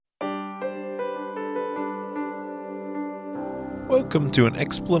Welcome to an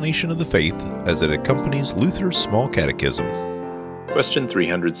explanation of the faith as it accompanies Luther's Small Catechism. Question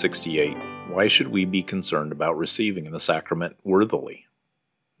 368. Why should we be concerned about receiving the sacrament worthily?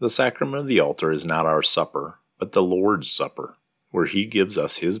 The sacrament of the altar is not our supper, but the Lord's Supper, where He gives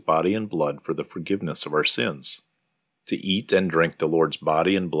us His body and blood for the forgiveness of our sins. To eat and drink the Lord's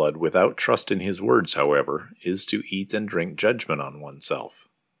body and blood without trust in His words, however, is to eat and drink judgment on oneself.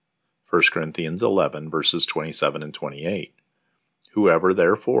 1 Corinthians 11, verses 27 and 28. Whoever,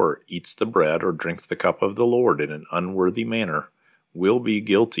 therefore, eats the bread or drinks the cup of the Lord in an unworthy manner will be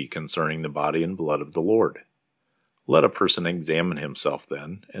guilty concerning the body and blood of the Lord. Let a person examine himself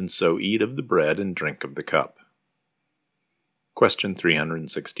then, and so eat of the bread and drink of the cup. Question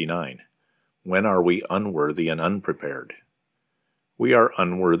 369. When are we unworthy and unprepared? We are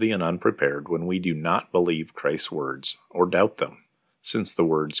unworthy and unprepared when we do not believe Christ's words or doubt them, since the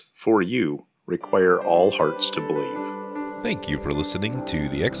words, "for you," require all hearts to believe. Thank you for listening to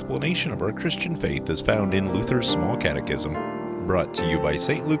the explanation of our Christian faith as found in Luther's Small Catechism, brought to you by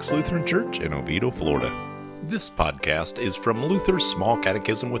St. Luke's Lutheran Church in Oviedo, Florida. This podcast is from Luther's Small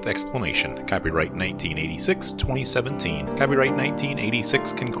Catechism with Explanation, copyright 1986, 2017, copyright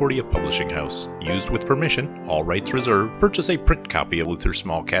 1986 Concordia Publishing House. Used with permission, all rights reserved. Purchase a print copy of Luther's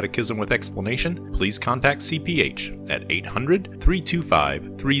Small Catechism with Explanation. Please contact CPH at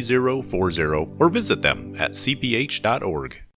 800-325-3040 or visit them at cph.org.